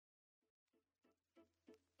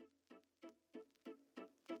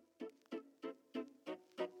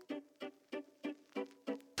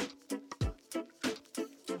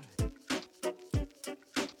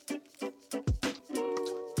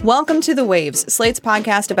Welcome to The Waves, Slate's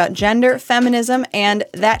podcast about gender, feminism, and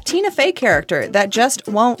that Tina Fey character that just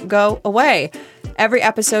won't go away. Every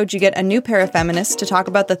episode, you get a new pair of feminists to talk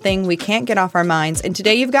about the thing we can't get off our minds. And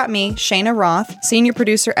today you've got me, Shayna Roth, senior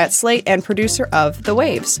producer at Slate and producer of The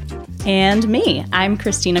Waves. And me, I'm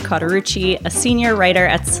Christina Cauterucci, a senior writer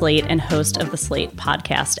at Slate and host of the Slate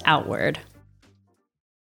podcast Outward.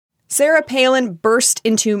 Sarah Palin burst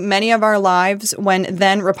into many of our lives when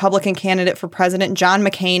then Republican candidate for president John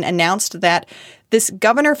McCain announced that this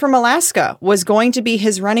governor from Alaska was going to be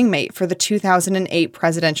his running mate for the 2008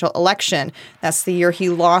 presidential election. That's the year he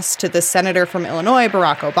lost to the senator from Illinois,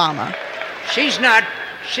 Barack Obama. She's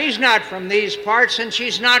not from these parts, and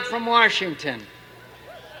she's not from Washington.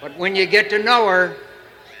 But when you get to know her,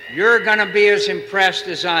 you're going to be as impressed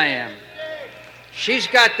as I am. She's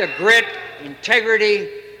got the grit, integrity,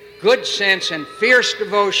 good sense, and fierce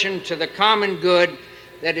devotion to the common good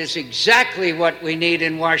that is exactly what we need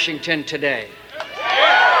in Washington today.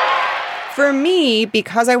 For me,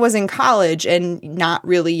 because I was in college and not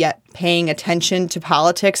really yet paying attention to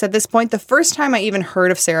politics at this point, the first time I even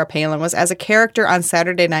heard of Sarah Palin was as a character on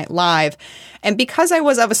Saturday Night Live. And because I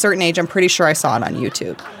was of a certain age, I'm pretty sure I saw it on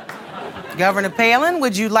YouTube. Governor Palin,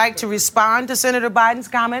 would you like to respond to Senator Biden's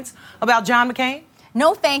comments about John McCain?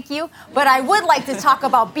 No, thank you, but I would like to talk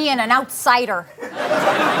about being an outsider.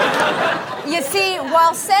 You see,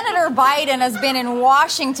 while Senator Biden has been in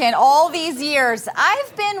Washington all these years,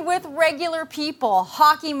 I've been with regular people,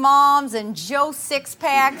 hockey moms and Joe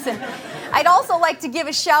Six-Packs, and I'd also like to give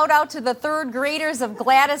a shout-out to the third graders of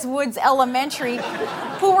Gladys Woods Elementary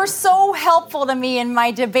who were so helpful to me in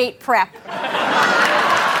my debate prep.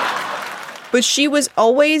 But she was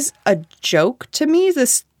always a joke to me,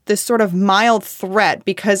 this sort of mild threat,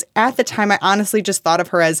 because at the time I honestly just thought of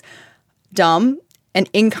her as dumb, an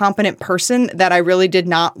incompetent person that I really did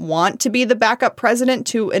not want to be the backup president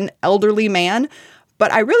to an elderly man.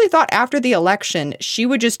 But I really thought after the election, she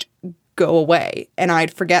would just go away and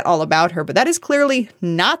I'd forget all about her. But that is clearly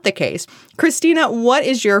not the case. Christina, what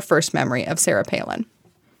is your first memory of Sarah Palin?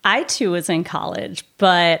 I, too, was in college,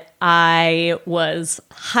 but I was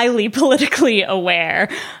highly politically aware.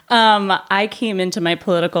 I came into my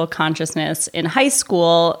political consciousness in high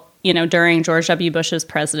school, during George W. Bush's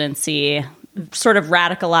presidency, sort of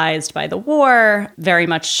radicalized by the war, very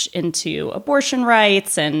much into abortion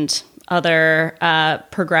rights and other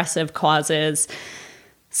progressive causes.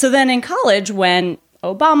 So then in college, when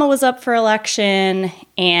Obama was up for election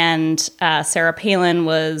and Sarah Palin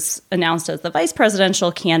was announced as the vice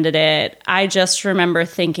presidential candidate, I just remember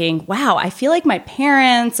thinking, wow, I feel like my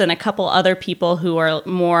parents and a couple other people who are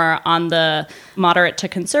more on the moderate to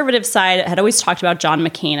conservative side had always talked about John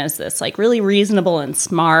McCain as this like really reasonable and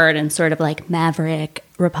smart and sort of like maverick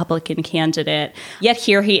Republican candidate. Yet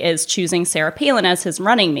here he is choosing Sarah Palin as his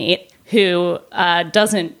running mate, who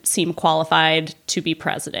doesn't seem qualified to be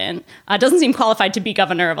president, doesn't seem qualified to be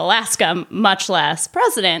governor of Alaska, much less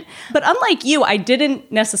president. But unlike you, I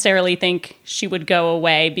didn't necessarily think she would go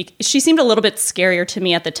away. She seemed a little bit scarier to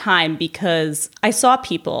me at the time because I saw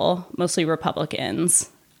people, mostly Republicans,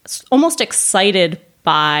 almost excited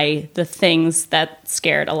by the things that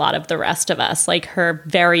scared a lot of the rest of us, like her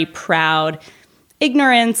very proud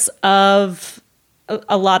ignorance of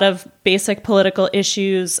a lot of basic political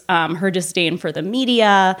issues, her disdain for the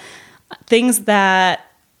media, things that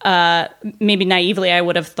maybe naively I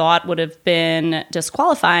would have thought would have been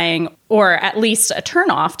disqualifying or at least a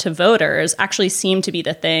turnoff to voters actually seemed to be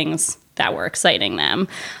the things that were exciting them.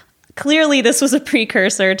 Clearly, this was a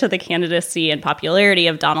precursor to the candidacy and popularity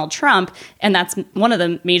of Donald Trump, and that's one of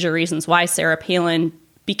the major reasons why Sarah Palin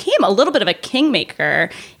became a little bit of a kingmaker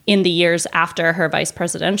in the years after her vice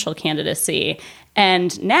presidential candidacy,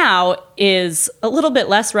 and now is a little bit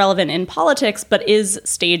less relevant in politics, but is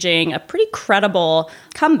staging a pretty credible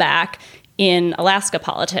comeback in Alaska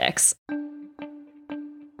politics.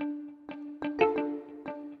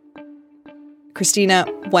 Christina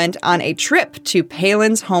went on a trip to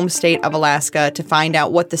Palin's home state of Alaska to find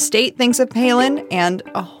out what the state thinks of Palin and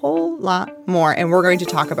a whole lot more. And we're going to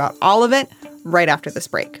talk about all of it right after this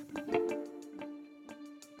break.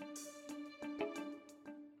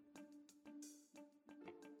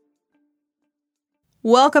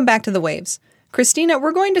 Welcome back to The Waves. Christina,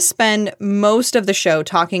 we're going to spend most of the show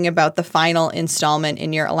talking about the final installment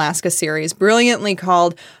in your Alaska series, brilliantly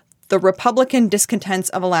called The Republican Discontents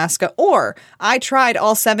of Alaska, or I Tried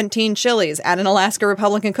All 17 Chilies at an Alaska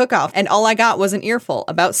Republican Cook-Off, and all I got was an earful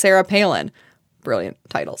about Sarah Palin. Brilliant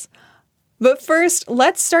titles. But first,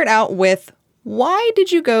 let's start out with, why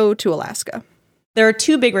did you go to Alaska? There are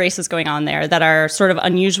two big races going on there that are sort of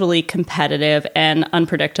unusually competitive and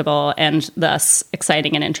unpredictable and thus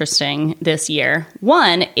exciting and interesting this year.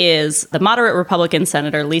 One is the moderate Republican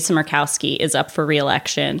Senator Lisa Murkowski is up for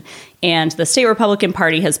re-election, and the state Republican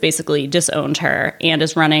Party has basically disowned her and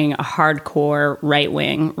is running a hardcore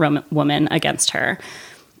right-wing woman against her.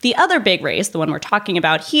 The other big race, the one we're talking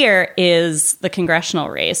about here, is the congressional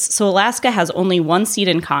race. So Alaska has only one seat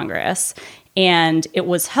in Congress, and it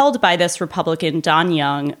was held by this Republican, Don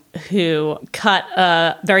Young, who cut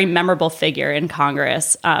a very memorable figure in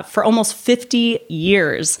Congress for almost 50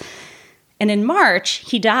 years. And in March,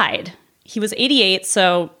 he died. He was 88,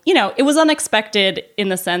 so, it was unexpected in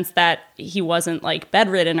the sense that he wasn't,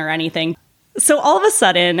 bedridden or anything. So all of a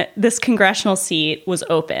sudden, this congressional seat was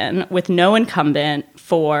open with no incumbent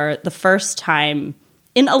for the first time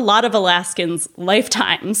in a lot of Alaskans'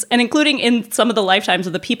 lifetimes, and including in some of the lifetimes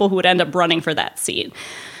of the people who would end up running for that seat.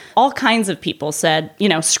 All kinds of people said,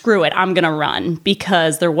 screw it, I'm going to run,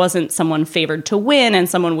 because there wasn't someone favored to win and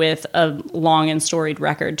someone with a long and storied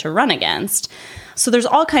record to run against. So there's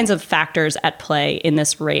all kinds of factors at play in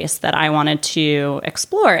this race that I wanted to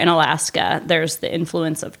explore in Alaska. There's the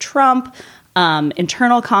influence of Trump,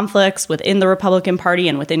 internal conflicts within the Republican Party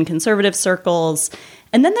and within conservative circles.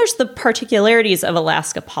 And then there's the particularities of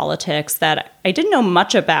Alaska politics that I didn't know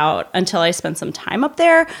much about until I spent some time up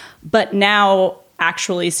there, but now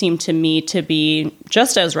actually seem to me to be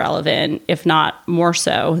just as relevant, if not more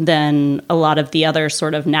so, than a lot of the other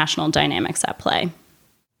sort of national dynamics at play.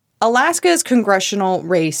 Alaska's congressional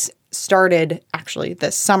race started actually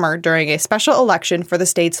this summer during a special election for the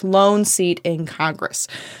state's lone seat in Congress.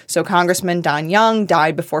 So Congressman Don Young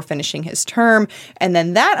died before finishing his term, and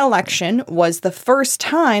then that election was the first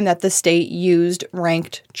time that the state used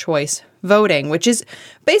ranked choice voting, which is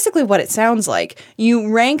basically what it sounds like. You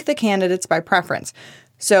rank the candidates by preference.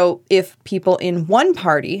 So if people in one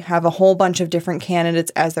party have a whole bunch of different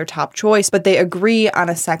candidates as their top choice, but they agree on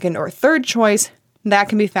a second or third choice, that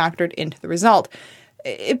can be factored into the result.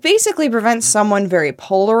 It basically prevents someone very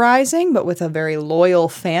polarizing, but with a very loyal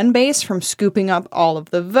fan base, from scooping up all of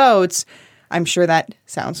the votes. I'm sure that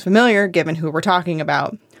sounds familiar, given who we're talking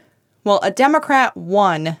about. Well, a Democrat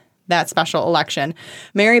won that special election.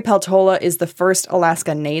 Mary Peltola is the first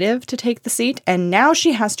Alaska native to take the seat, and now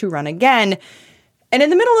she has to run again. And in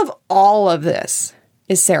the middle of all of this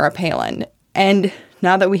is Sarah Palin. And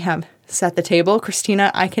now that we have set the table, Christina,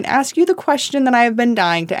 I can ask you the question that I have been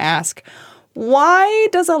dying to ask. Why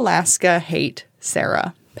does Alaska hate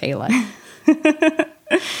Sarah Palin?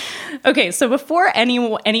 Okay, so before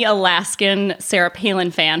any Alaskan Sarah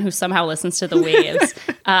Palin fan who somehow listens to The Waves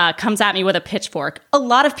comes at me with a pitchfork, a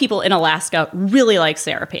lot of people in Alaska really like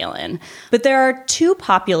Sarah Palin. But there are two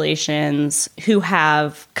populations who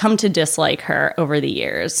have come to dislike her over the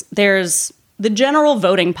years. There's the general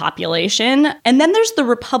voting population, and then there's the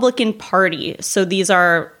Republican Party. So these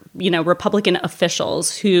are, Republican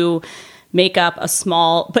officials who make up a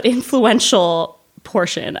small but influential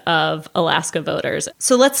portion of Alaska voters.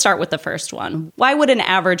 So let's start with the first one. Why would an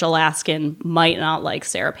average Alaskan might not like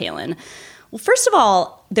Sarah Palin? Well, first of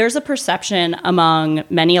all, there's a perception among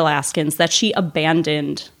many Alaskans that she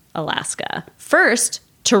abandoned Alaska. First,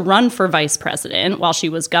 to run for vice president while she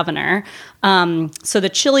was governor. So the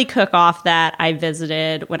chili cook-off that I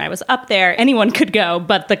visited when I was up there, anyone could go,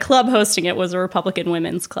 but the club hosting it was a Republican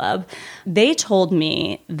women's club. They told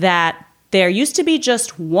me that there used to be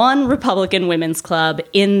just one Republican women's club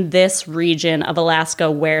in this region of Alaska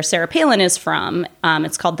where Sarah Palin is from.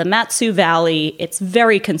 It's called the Mat-Su Valley. It's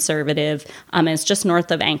very conservative. It's just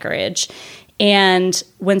north of Anchorage. And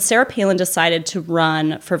when Sarah Palin decided to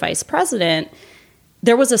run for vice president,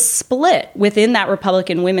 there was a split within that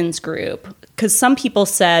Republican women's group, because some people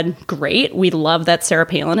said, great, we love that Sarah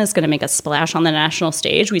Palin is going to make a splash on the national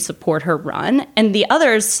stage. We support her run. And the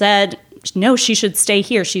others said, no, she should stay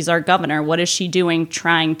here. She's our governor. What is she doing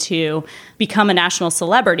trying to become a national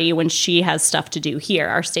celebrity when she has stuff to do here?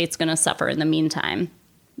 Our state's going to suffer in the meantime.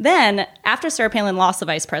 Then, after Sarah Palin lost the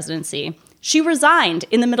vice presidency, she resigned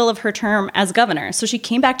in the middle of her term as governor. So she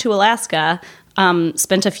came back to Alaska,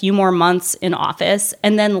 spent a few more months in office,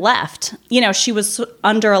 and then left. She was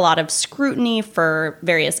under a lot of scrutiny for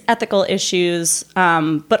various ethical issues,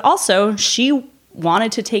 but also she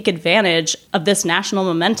wanted to take advantage of this national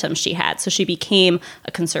momentum she had. So she became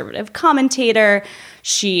a conservative commentator.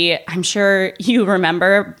 I'm sure you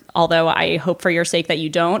remember, although I hope for your sake that you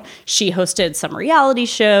don't, she hosted some reality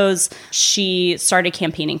shows. She started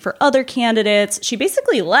campaigning for other candidates. She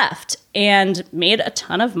basically left and made a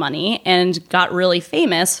ton of money and got really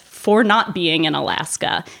famous for not being in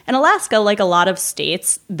Alaska. And Alaska, like a lot of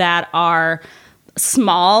states that are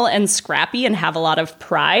small and scrappy and have a lot of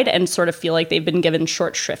pride and sort of feel like they've been given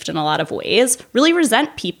short shrift in a lot of ways, really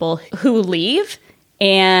resent people who leave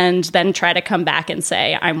and then try to come back and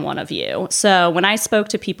say, I'm one of you. So when I spoke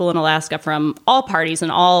to people in Alaska from all parties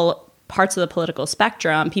and all parts of the political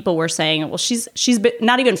spectrum, people were saying, well, she's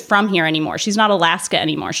not even from here anymore. She's not Alaska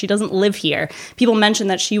anymore. She doesn't live here. People mentioned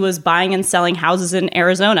that she was buying and selling houses in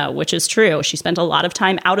Arizona, which is true. She spent a lot of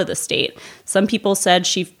time out of the state. Some people said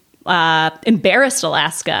she embarrassed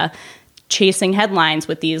Alaska, chasing headlines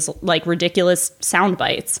with these like ridiculous sound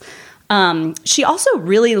bites. She also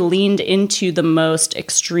really leaned into the most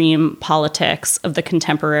extreme politics of the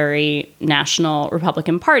contemporary National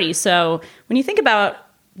Republican Party. So when you think about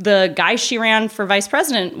the guy she ran for vice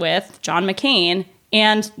president with, John McCain,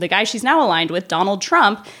 and the guy she's now aligned with, Donald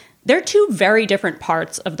Trump, they're two very different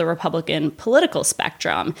parts of the Republican political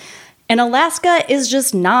spectrum. And Alaska is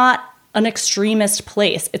just not an extremist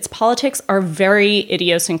place. Its politics are very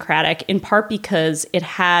idiosyncratic, in part because it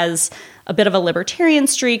has a bit of a libertarian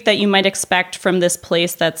streak that you might expect from this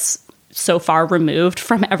place that's so far removed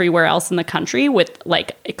from everywhere else in the country, with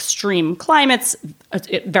like extreme climates,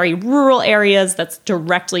 very rural areas that's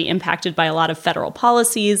directly impacted by a lot of federal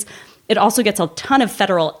policies. It also gets a ton of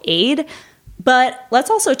federal aid. But let's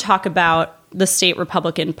also talk about the state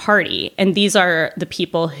Republican Party. And these are the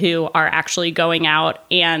people who are actually going out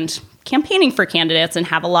and campaigning for candidates and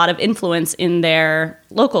have a lot of influence in their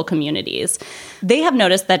local communities. They have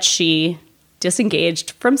noticed that she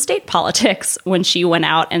disengaged from state politics when she went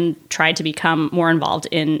out and tried to become more involved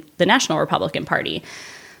in the National Republican Party.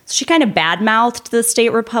 So she kind of badmouthed the state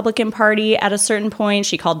Republican Party at a certain point.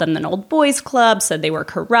 She called them an old boys club, said they were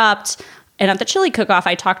corrupt. And at the chili cook-off,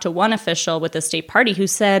 I talked to one official with the state party who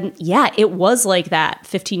said, yeah, it was like that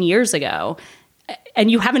 15 years ago.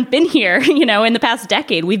 And you haven't been here, in the past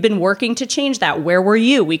decade. We've been working to change that. Where were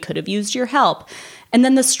you? We could have used your help. And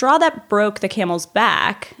then the straw that broke the camel's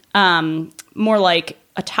back, more like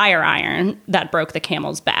a tire iron that broke the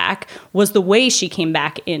camel's back, was the way she came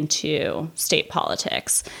back into state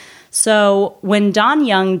politics. So when Don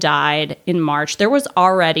Young died in March, there was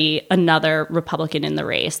already another Republican in the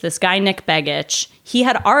race. This guy, Nick Begich, he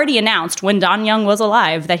had already announced when Don Young was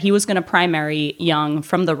alive that he was going to primary Young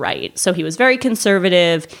from the right. So he was very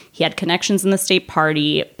conservative. He had connections in the state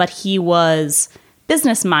party, but he was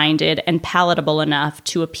business-minded and palatable enough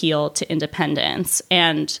to appeal to independents.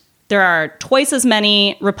 And there are twice as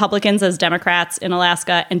many Republicans as Democrats in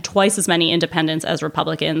Alaska and twice as many independents as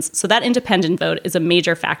Republicans. So that independent vote is a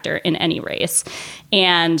major factor in any race.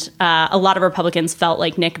 And a lot of Republicans felt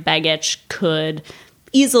like Nick Begich could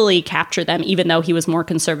easily capture them, even though he was more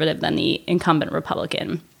conservative than the incumbent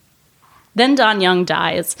Republican. Then Don Young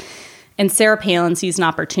dies, and Sarah Palin sees an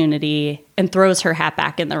opportunity and throws her hat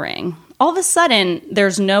back in the ring. All of a sudden,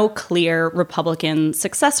 there's no clear Republican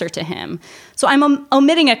successor to him. So I'm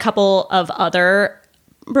omitting a couple of other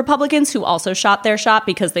Republicans who also shot their shot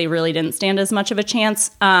because they really didn't stand as much of a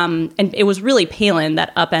chance. And it was really Palin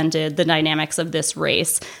that upended the dynamics of this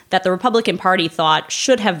race that the Republican Party thought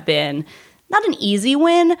should have been not an easy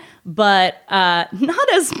win, but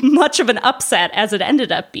not as much of an upset as it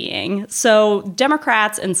ended up being. So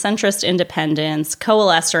Democrats and centrist independents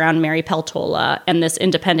coalesced around Mary Peltola and this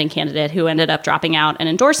independent candidate who ended up dropping out and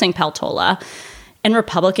endorsing Peltola. And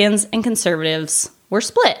Republicans and conservatives were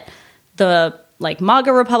split. The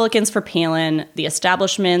MAGA Republicans for Palin, the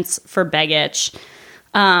establishments for Begich.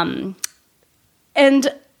 And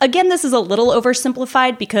again, this is a little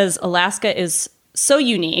oversimplified because Alaska is so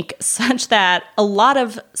unique, such that a lot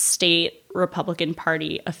of state Republican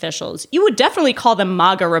Party officials, you would definitely call them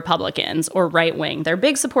MAGA Republicans or right-wing. They're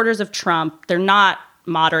big supporters of Trump. They're not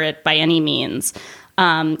moderate by any means.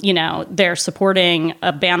 They're supporting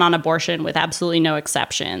a ban on abortion with absolutely no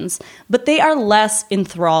exceptions. But they are less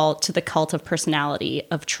enthralled to the cult of personality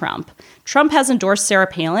of Trump. Trump has endorsed Sarah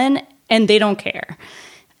Palin, and they don't care.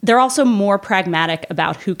 They're also more pragmatic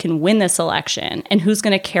about who can win this election and who's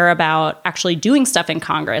going to care about actually doing stuff in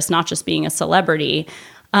Congress, not just being a celebrity,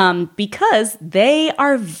 because they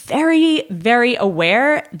are very, very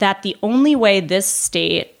aware that the only way this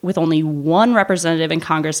state with only one representative in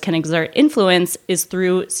Congress can exert influence is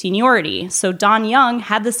through seniority. So Don Young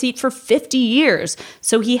had the seat for 50 years,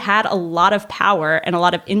 so he had a lot of power and a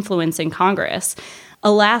lot of influence in Congress.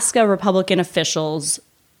 Alaska Republican officials,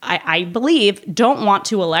 I believe, don't want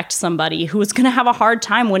to elect somebody who is going to have a hard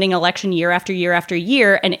time winning election year after year after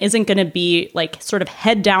year and isn't going to be sort of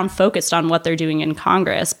head down focused on what they're doing in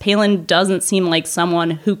Congress. Palin doesn't seem like someone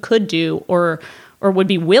who could do or would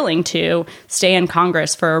be willing to stay in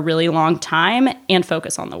Congress for a really long time and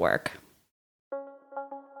focus on the work.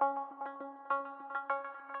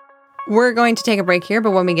 We're going to take a break here,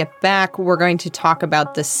 but when we get back, we're going to talk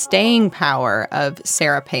about the staying power of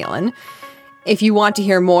Sarah Palin. If you want to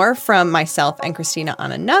hear more from myself and Christina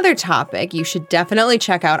on another topic, you should definitely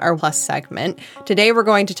check out our Plus segment. Today, we're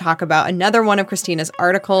going to talk about another one of Christina's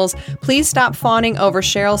articles. Please stop fawning over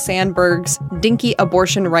Sheryl Sandberg's dinky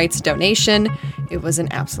abortion rights donation. It was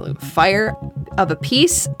an absolute fire of a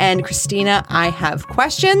piece. And Christina, I have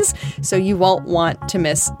questions, so you won't want to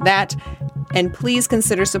miss that. And please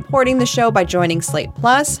consider supporting the show by joining Slate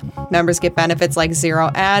Plus. Members get benefits like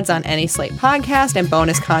 0 ads on any Slate podcast and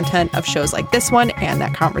bonus content of shows like this one and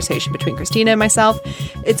that conversation between Christina and myself.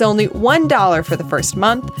 It's only $1 for the first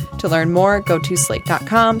month. To learn more, go to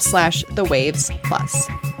slate.com/thewavesplus.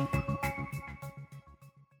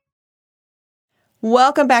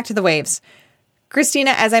 Welcome back to The Waves.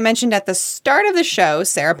 Christina, as I mentioned at the start of the show,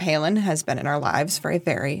 Sarah Palin has been in our lives for a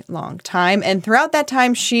very long time. And throughout that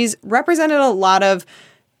time, she's represented a lot of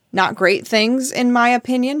not great things, in my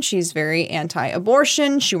opinion. She's very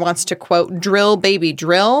anti-abortion. She wants to, quote, drill, baby,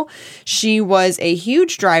 drill. She was a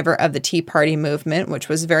huge driver of the Tea Party movement, which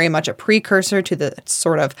was very much a precursor to the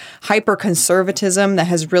sort of hyper-conservatism that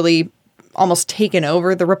has really almost taken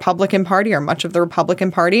over the Republican Party, or much of the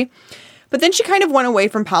Republican Party. But then she kind of went away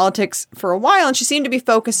from politics for a while, and she seemed to be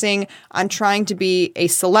focusing on trying to be a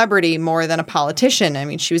celebrity more than a politician. I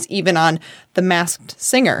mean, she was even on The Masked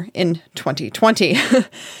Singer in 2020.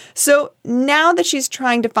 So now that she's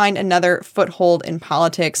trying to find another foothold in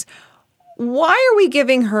politics, why are we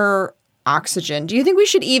giving her oxygen? Do you think we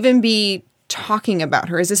should even be talking about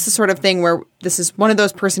her? Is this the sort of thing where this is one of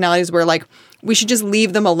those personalities where, like, we should just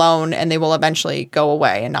leave them alone and they will eventually go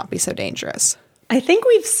away and not be so dangerous? I think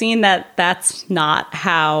we've seen that that's not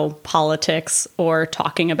how politics or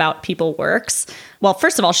talking about people works. Well,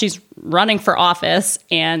 first of all, she's running for office,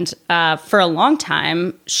 and for a long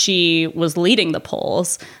time, she was leading the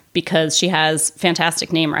polls because she has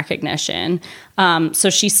fantastic name recognition. So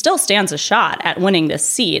she still stands a shot at winning this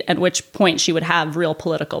seat, at which point she would have real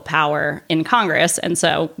political power in Congress. And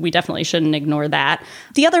so we definitely shouldn't ignore that.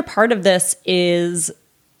 The other part of this is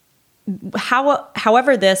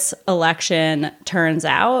however this election turns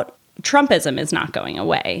out, Trumpism is not going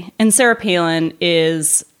away. And Sarah Palin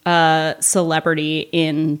is a celebrity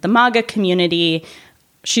in the MAGA community.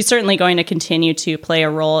 She's certainly going to continue to play a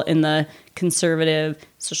role in the conservative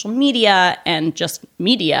social media and just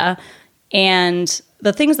media. And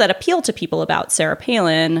the things that appeal to people about Sarah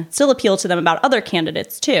Palin still appeal to them about other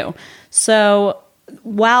candidates too. So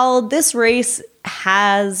while this race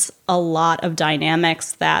has a lot of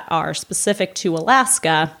dynamics that are specific to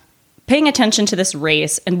Alaska, paying attention to this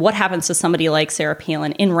race and what happens to somebody like Sarah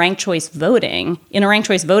Palin in ranked choice voting, in a ranked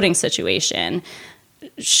choice voting situation,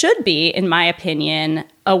 should be, in my opinion,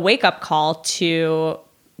 a wake-up call to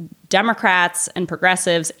Democrats and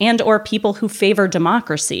progressives and or people who favor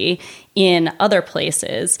democracy in other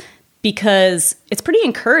places, because it's pretty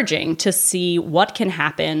encouraging to see what can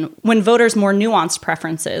happen when voters' more nuanced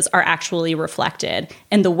preferences are actually reflected,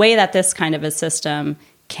 and the way that this kind of a system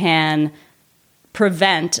can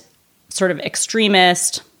prevent sort of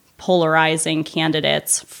extremist, polarizing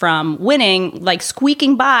candidates from winning, like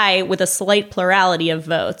squeaking by with a slight plurality of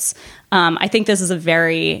votes. I think this is a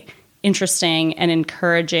very interesting and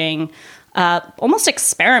encouraging almost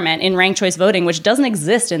experiment in ranked choice voting, which doesn't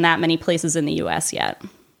exist in that many places in the U.S. yet.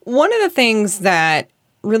 One of the things that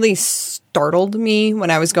really startled me when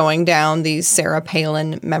I was going down the Sarah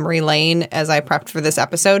Palin memory lane as I prepped for this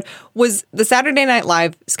episode was the Saturday Night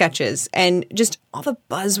Live sketches and just all the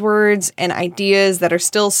buzzwords and ideas that are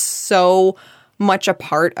still so much a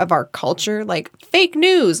part of our culture, like fake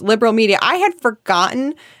news, liberal media. I had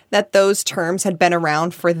forgotten that those terms had been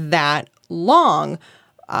around for that long.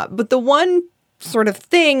 But the one sort of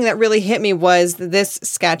thing that really hit me was this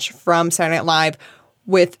sketch from Saturday Night Live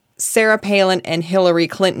with Sarah Palin and Hillary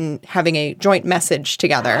Clinton having a joint message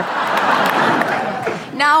together.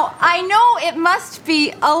 Now, I know it must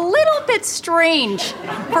be a little bit strange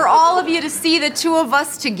for all of you to see the two of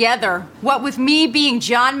us together. What with me being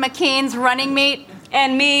John McCain's running mate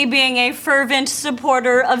and me being a fervent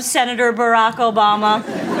supporter of Senator Barack Obama,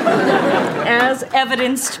 as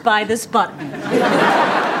evidenced by this button.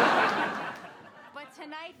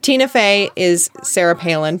 Tina Fey is Sarah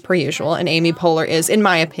Palin, per usual, and Amy Poehler is, in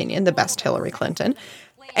my opinion, the best Hillary Clinton.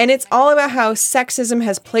 And it's all about how sexism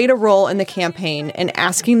has played a role in the campaign and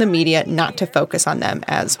asking the media not to focus on them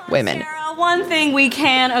as women. Sarah, one thing we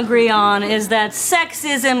can agree on is that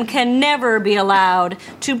sexism can never be allowed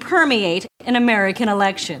to permeate an American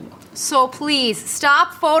election. So please,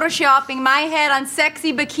 stop photoshopping my head on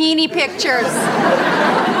sexy bikini pictures.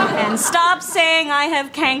 And stop saying I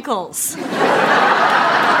have cankles.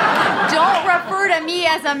 Don't refer to me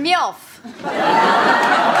as a MILF.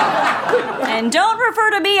 And don't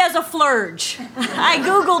refer to me as a flurge. I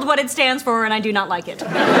Googled what it stands for, and I do not like it.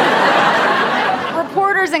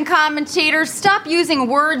 Reporters and commentators, stop using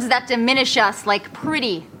words that diminish us, like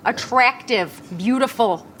pretty, attractive,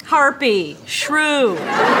 beautiful. Harpy, shrew,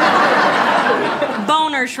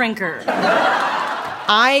 boner shrinker.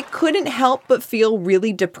 I couldn't help but feel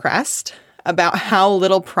really depressed about how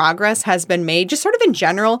little progress has been made, just sort of in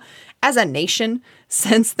general, as a nation,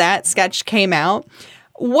 since that sketch came out.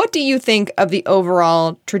 What do you think of the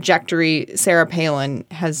overall trajectory Sarah Palin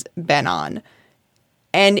has been on?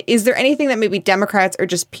 And is there anything that maybe Democrats or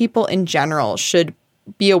just people in general should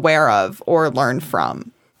be aware of or learn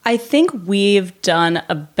from? I think we've done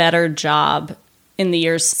a better job in the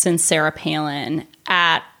years since Sarah Palin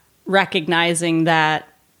at recognizing that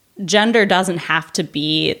gender doesn't have to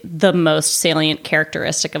be the most salient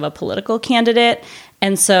characteristic of a political candidate.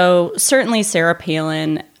 And so certainly Sarah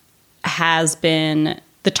Palin has been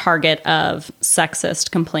the target of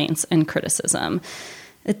sexist complaints and criticism.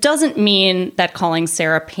 It doesn't mean that calling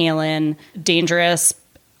Sarah Palin dangerous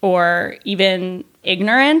or even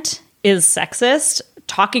ignorant is sexist.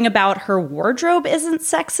 Talking about her wardrobe isn't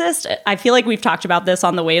sexist. I feel like we've talked about this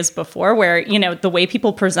on The Waves before, where, you know, the way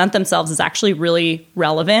people present themselves is actually really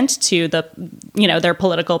relevant to the, you know, their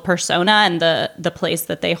political persona and the place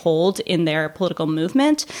that they hold in their political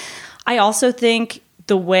movement. I also think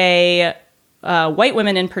the way white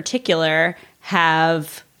women in particular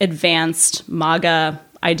have advanced MAGA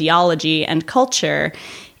ideology and culture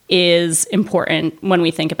is important when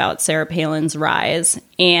we think about Sarah Palin's rise.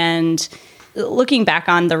 And looking back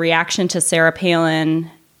on the reaction to Sarah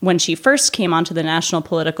Palin when she first came onto the national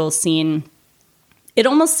political scene, it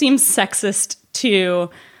almost seems sexist to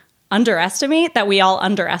underestimate that we all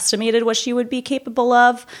underestimated what she would be capable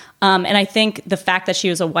of. And I think the fact that she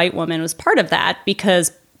was a white woman was part of that,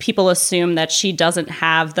 because people assume that she doesn't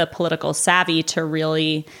have the political savvy to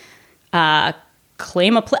really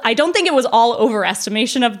claim I don't think it was all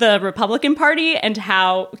overestimation of the Republican Party and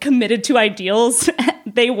how committed to ideals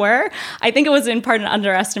they were. I think it was in part an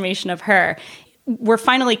underestimation of her. We're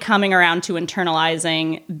finally coming around to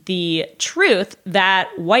internalizing the truth that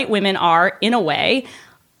white women are, in a way,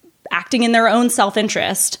 acting in their own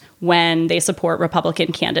self-interest when they support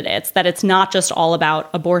Republican candidates, that it's not just all about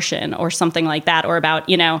abortion or something like that, or about,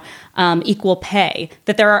 you know, equal pay,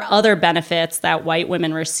 that there are other benefits that white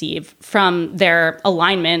women receive from their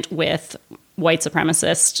alignment with white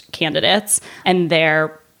supremacist candidates and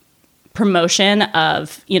their promotion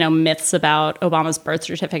of, you know, myths about Obama's birth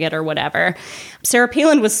certificate or whatever. Sarah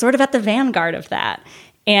Palin was sort of at the vanguard of that.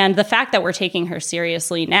 And the fact that we're taking her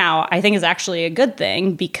seriously now, I think, is actually a good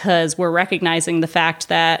thing, because we're recognizing the fact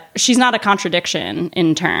that she's not a contradiction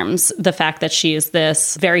in terms. The fact that she is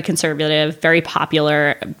this very conservative, very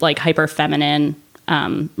popular, like hyper feminine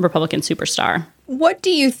Republican superstar. What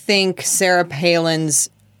do you think Sarah Palin's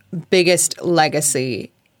biggest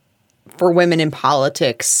legacy for women in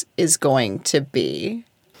politics is going to be?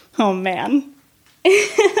 Oh, man.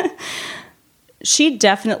 She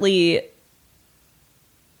definitely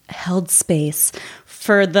held space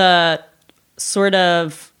for the sort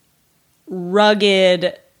of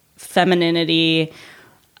rugged femininity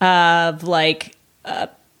of like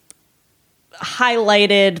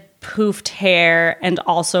highlighted poofed hair and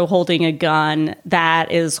also holding a gun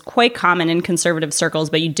that is quite common in conservative circles,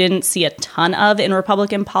 but you didn't see a ton of in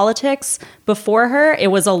Republican politics before her.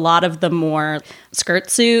 It was a lot of the more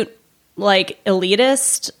skirt suit, like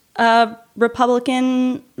elitist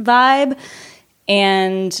Republican vibe.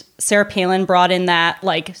 And Sarah Palin brought in that,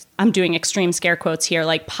 like, I'm doing extreme scare quotes here,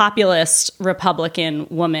 like populist Republican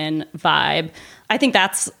woman vibe. I think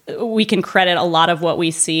we can credit a lot of what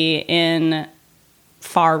we see in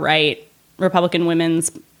far right Republican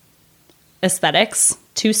women's aesthetics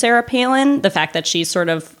to Sarah Palin. The fact that she sort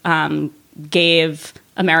of gave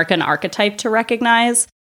America an archetype to recognize.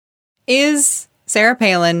 Is Sarah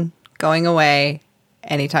Palin going away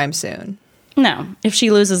anytime soon? No. If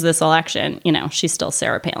she loses this election, you know, she's still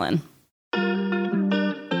Sarah Palin.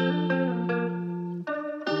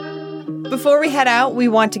 Before we head out, we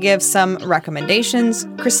want to give some recommendations.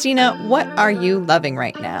 Christina, what are you loving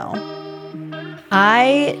right now?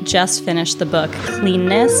 I just finished the book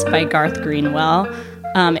Cleanness by Garth Greenwell.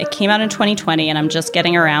 It came out in 2020, and I'm just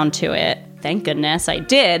getting around to it. Thank goodness I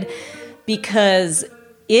did, because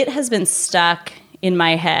it has been stuck in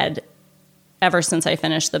my head ever since I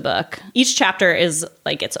finished the book. Each chapter is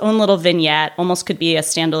like its own little vignette, almost could be a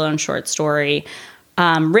standalone short story,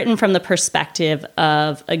 written from the perspective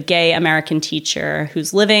of a gay American teacher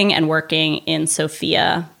who's living and working in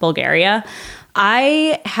Sofia, Bulgaria.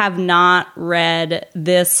 I have not read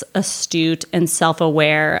this astute and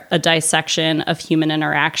self-aware a dissection of human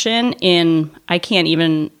interaction in, I can't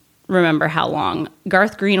even remember how long.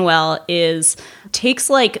 Garth Greenwell takes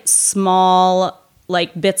like small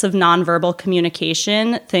like bits of nonverbal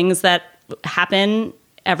communication, things that happen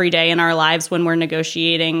every day in our lives when we're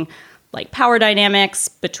negotiating like power dynamics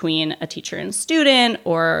between a teacher and student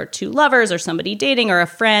or two lovers or somebody dating or a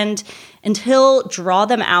friend, and he'll draw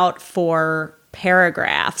them out for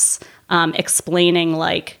paragraphs explaining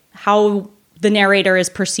like how the narrator is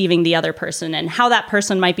perceiving the other person and how that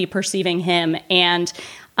person might be perceiving him. And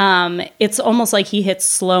it's almost like he hits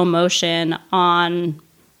slow motion on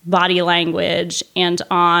body language and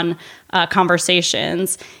on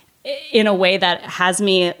conversations in a way that has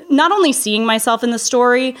me not only seeing myself in the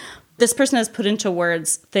story, this person has put into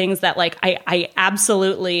words things that like I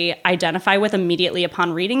absolutely identify with immediately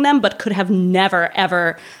upon reading them, but could have never,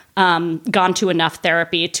 ever gone to enough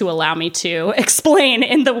therapy to allow me to explain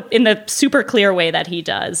in the super clear way that he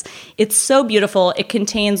does. It's so beautiful. It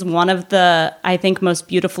contains one of the, I think, most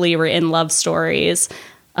beautifully written love stories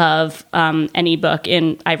of any book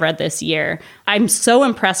I've read this year. I'm so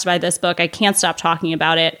impressed by this book. I can't stop talking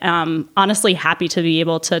about it. Honestly, happy to be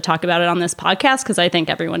able to talk about it on this podcast because I think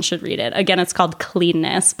everyone should read it. Again, it's called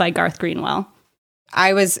Cleanness by Garth Greenwell.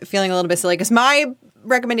 I was feeling a little bit silly because my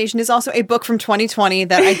recommendation is also a book from 2020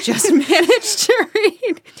 that I just managed to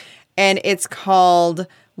read. And it's called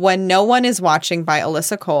When No One Is Watching by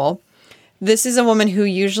Alyssa Cole. This is a woman who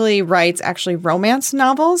usually writes actually romance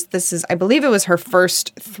novels. This is, I believe it was her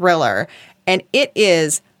first thriller. And it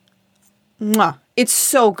is, it's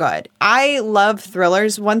so good. I love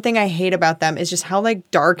thrillers. One thing I hate about them is just how like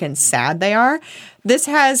dark and sad they are. This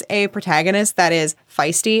has a protagonist that is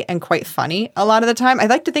feisty and quite funny a lot of the time. I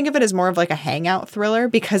like to think of it as more of like a hangout thriller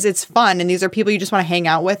because it's fun. And these are people you just want to hang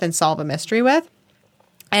out with and solve a mystery with.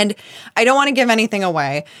 And I don't want to give anything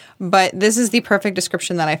away, but this is the perfect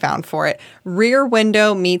description that I found for it. Rear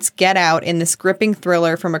Window meets Get Out in this gripping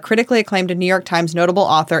thriller from a critically acclaimed New York Times notable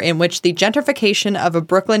author in which the gentrification of a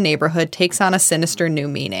Brooklyn neighborhood takes on a sinister new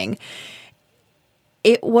meaning.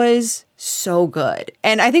 It was so good.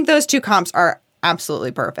 And I think those two comps are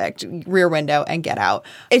absolutely perfect. Rear Window and Get Out.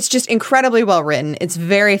 It's just incredibly well written. It's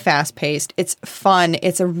very fast paced. It's fun.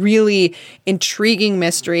 It's a really intriguing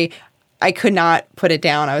mystery. I could not put it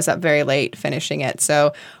down. I was up very late finishing it.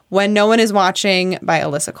 So When No One Is Watching by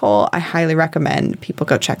Alyssa Cole, I highly recommend people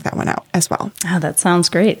go check that one out as well. Oh, that sounds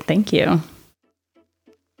great. Thank you.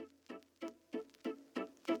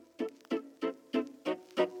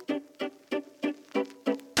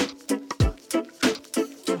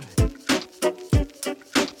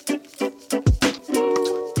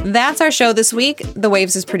 That's our show this week. The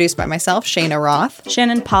Waves is produced by myself, Shayna Roth.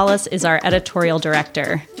 Shannon Paulus is our editorial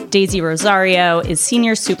director. Daisy Rosario is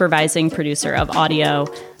senior supervising producer of audio.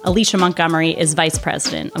 Alicia Montgomery is vice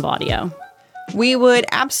president of audio. We would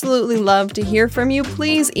absolutely love to hear from you.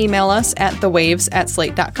 Please email us at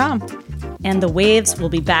thewaves@slate.com. And The Waves will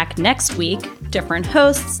be back next week. Different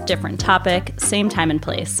hosts, different topic, same time and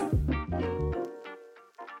place.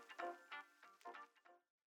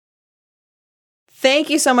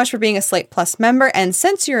 Thank you so much for being a Slate Plus member, and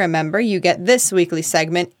since you're a member, you get this weekly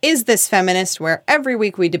segment, Is This Feminist?, where every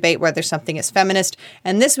week we debate whether something is feminist,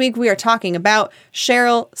 and this week we are talking about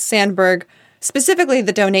Sheryl Sandberg, specifically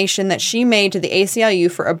the donation that she made to the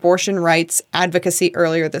ACLU for abortion rights advocacy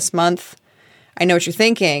earlier this month. I know what you're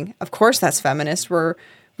thinking. Of course that's feminist.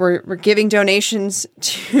 We're giving donations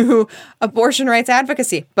to abortion rights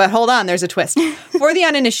advocacy. But hold on, there's a twist. For the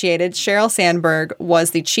uninitiated, Sheryl Sandberg was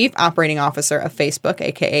the chief operating officer of Facebook,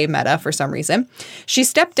 aka Meta, for some reason. She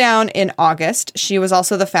stepped down in August. She was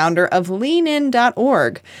also the founder of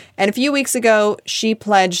leanin.org. And a few weeks ago, she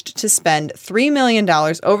pledged to spend $3 million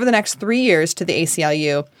over the next 3 years to the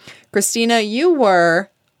ACLU. Christina, you were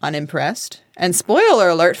unimpressed. And spoiler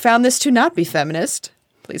alert, found this to not be feminist.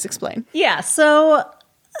 Please explain. Yeah, so...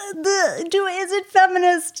 is it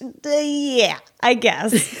feminist? Yeah, I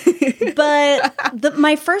guess. But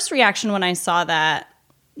my first reaction when I saw that,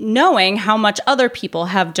 knowing how much other people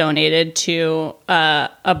have donated to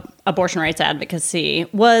abortion rights advocacy,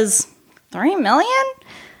 was $3 million?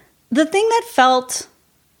 The thing that felt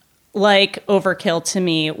like overkill to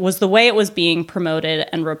me was the way it was being promoted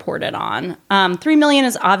and reported on. $3 million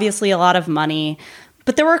is obviously a lot of money,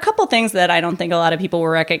 but there were a couple things that I don't think a lot of people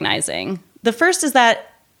were recognizing. The first is that,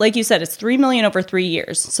 like you said, it's $3 million over 3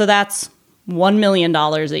 years. So that's $1 million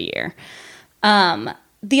a year.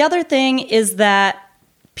 The other thing is that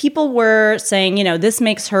people were saying, this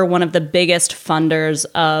makes her one of the biggest funders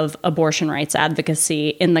of abortion rights advocacy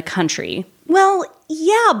in the country. Well,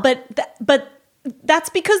 yeah, but that's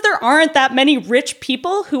because there aren't that many rich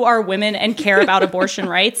people who are women and care about abortion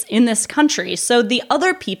rights in this country. So the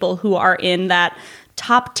other people who are in that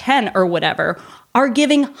top 10 or whatever are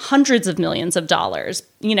giving hundreds of millions of dollars.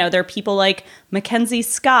 You know, there are people like Mackenzie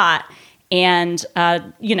Scott and,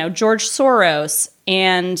 George Soros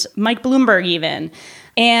and Mike Bloomberg even.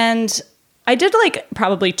 And I did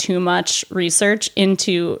probably too much research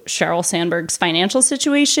into Sheryl Sandberg's financial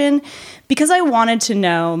situation because I wanted to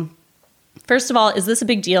know, first of all, is this a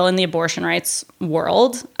big deal in the abortion rights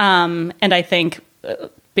world? And I think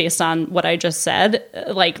based on what I just said,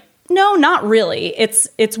 no, not really. It's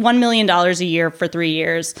 $1 million a year for 3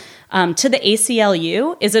 years. To the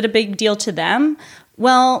ACLU, is it a big deal to them?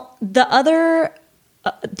 Well, the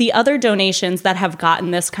other donations that have gotten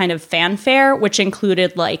this kind of fanfare, which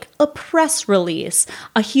included a press release,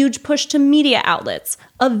 a huge push to media outlets,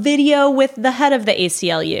 a video with the head of the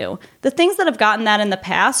ACLU, the things that have gotten that in the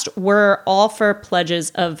past were all for pledges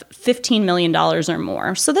of $15 million or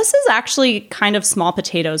more. So this is actually kind of small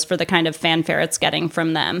potatoes for the kind of fanfare it's getting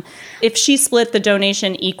from them. If she split the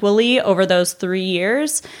donation equally over those 3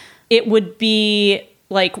 years, it would be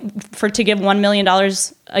to give $1 million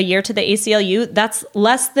a year to the ACLU, that's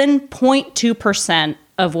less than 0.2%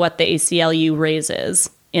 of what the ACLU raises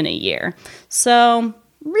in a year. So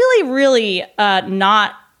really, really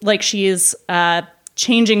not like she's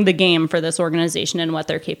changing the game for this organization and what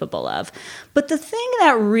they're capable of. But the thing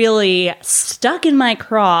that really stuck in my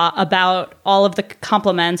craw about all of the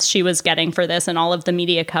compliments she was getting for this and all of the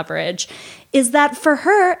media coverage is that for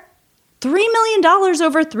her, $3 million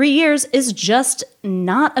over 3 years is just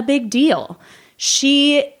not a big deal.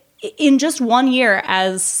 She, in just 1 year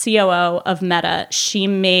as COO of Meta, she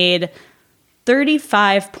made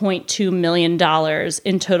 $35.2 million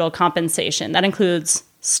in total compensation. That includes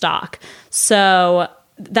stock. So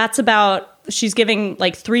that's she's giving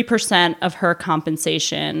 3% of her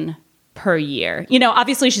compensation per year.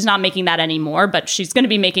 Obviously she's not making that anymore, but she's going to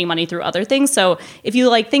be making money through other things. So if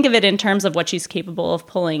you think of it in terms of what she's capable of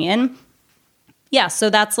pulling in, yeah, so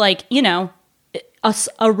that's a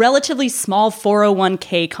relatively small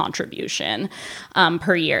 401k contribution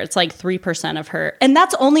per year. It's 3% of her. And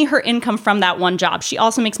that's only her income from that one job. She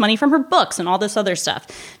also makes money from her books and all this other stuff.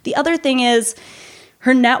 The other thing is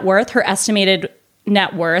her net worth, her estimated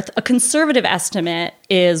net worth, a conservative estimate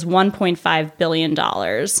is $1.5 billion.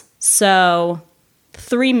 So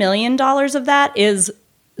 $3 million of that is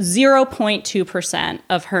 0.2%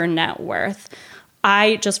 of her net worth.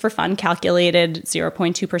 I, just for fun, calculated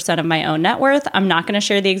 0.2% of my own net worth. I'm not going to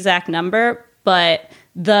share the exact number, but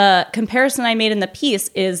the comparison I made in the piece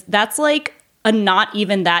is that's a not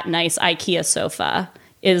even that nice IKEA sofa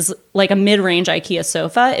is a mid-range IKEA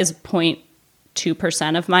sofa is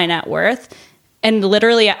 0.2% of my net worth. And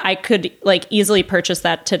literally I could easily purchase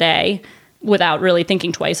that today without really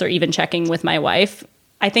thinking twice or even checking with my wife.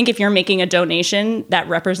 I think if you're making a donation that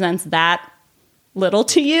represents that little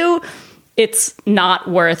to you, it's not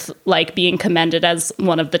worth being commended as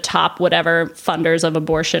one of the top whatever funders of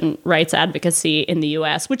abortion rights advocacy in the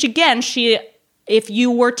US, which again, if you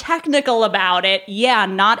were technical about it, yeah,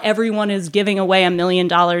 not everyone is giving away $1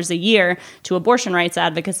 million a year to abortion rights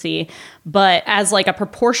advocacy, but as a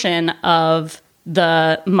proportion of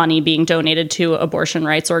the money being donated to abortion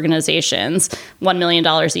rights organizations, $1 million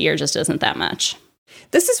a year just isn't that much.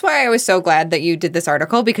 This is why I was so glad that you did this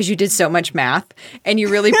article, because you did so much math and you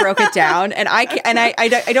really broke it down. And I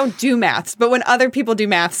don't do maths, but when other people do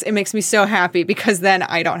maths, it makes me so happy because then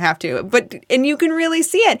I don't have to. And you can really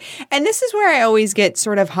see it. And this is where I always get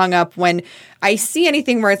sort of hung up when I see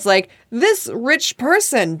anything where it's this rich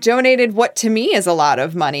person donated what to me is a lot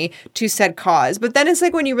of money to said cause. But then it's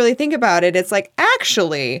when you really think about it, it's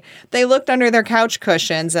actually they looked under their couch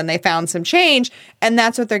cushions and they found some change and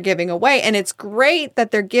that's what they're giving away. And it's great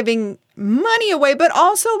that they're giving money away, but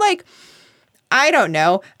also I don't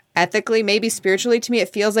know, ethically, maybe spiritually, to me, it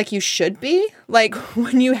feels like you should be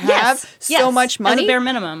when you have so much money. As a bare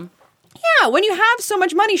minimum. Yeah, when you have so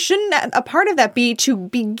much money, shouldn't a part of that be to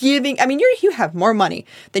be giving? I mean, you have more money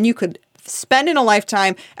than you could spend in a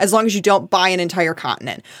lifetime as long as you don't buy an entire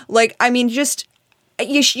continent.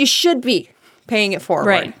 You should be paying it forward.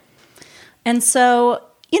 Right. And so,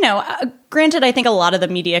 granted, I think a lot of the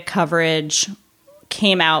media coverage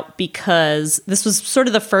came out because this was sort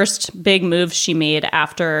of the first big move she made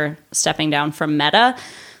after stepping down from Meta.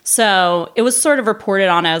 So it was sort of reported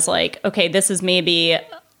on as okay, this is maybe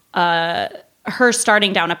her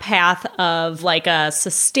starting down a path of a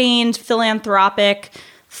sustained philanthropic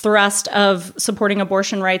thrust of supporting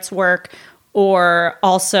abortion rights work, or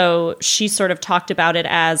also she sort of talked about it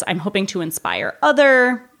as I'm hoping to inspire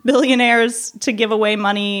other billionaires to give away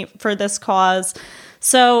money for this cause.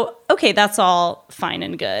 So, okay, that's all fine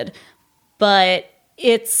and good. But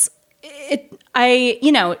she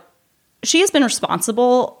has been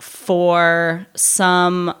responsible for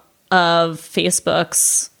some of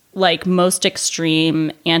Facebook's like most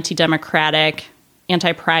extreme anti-democratic,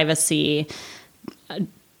 anti-privacy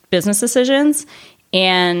business decisions.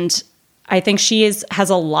 And I think she has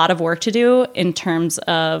a lot of work to do in terms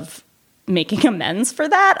of making amends for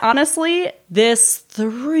that, honestly. This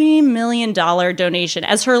 $3 million donation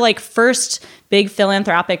as her like first big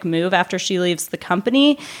philanthropic move after she leaves the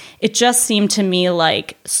company, it just seemed to me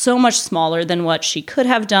like so much smaller than what she could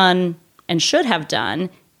have done and should have done.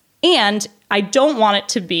 And I don't want it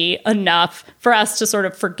to be enough for us to sort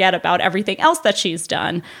of forget about everything else that she's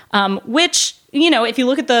done, which, if you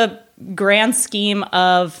look at the grand scheme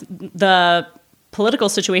of the political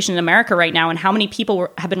situation in America right now and how many people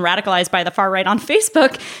have been radicalized by the far right on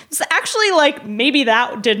Facebook, it's actually like maybe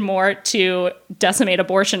that did more to decimate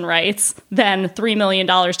abortion rights than $3 million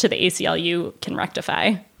to the ACLU can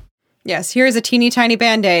rectify. Yes, here's a teeny tiny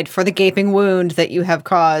Band-Aid for the gaping wound that you have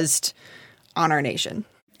caused on our nation.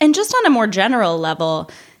 And just on a more general level,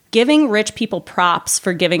 giving rich people props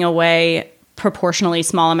for giving away proportionally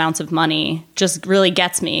small amounts of money just really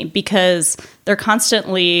gets me, because they're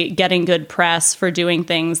constantly getting good press for doing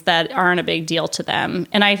things that aren't a big deal to them.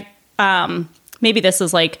 And I maybe this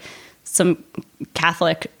is like some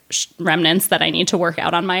Catholic remnants that I need to work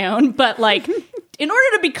out on my own, but like in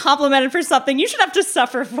order to be complimented for something, you should have to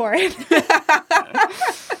suffer for it.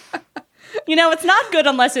 It's not good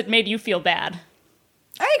unless it made you feel bad.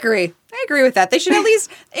 I agree with that. It should at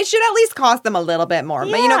least cost them a little bit more.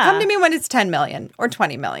 Yeah. But come to me when it's 10 million or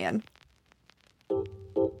 20 million. All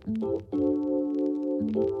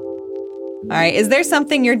right. Is there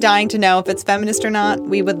something you're dying to know if it's feminist or not?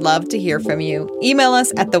 We would love to hear from you. Email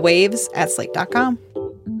us at thewaves@slate.com.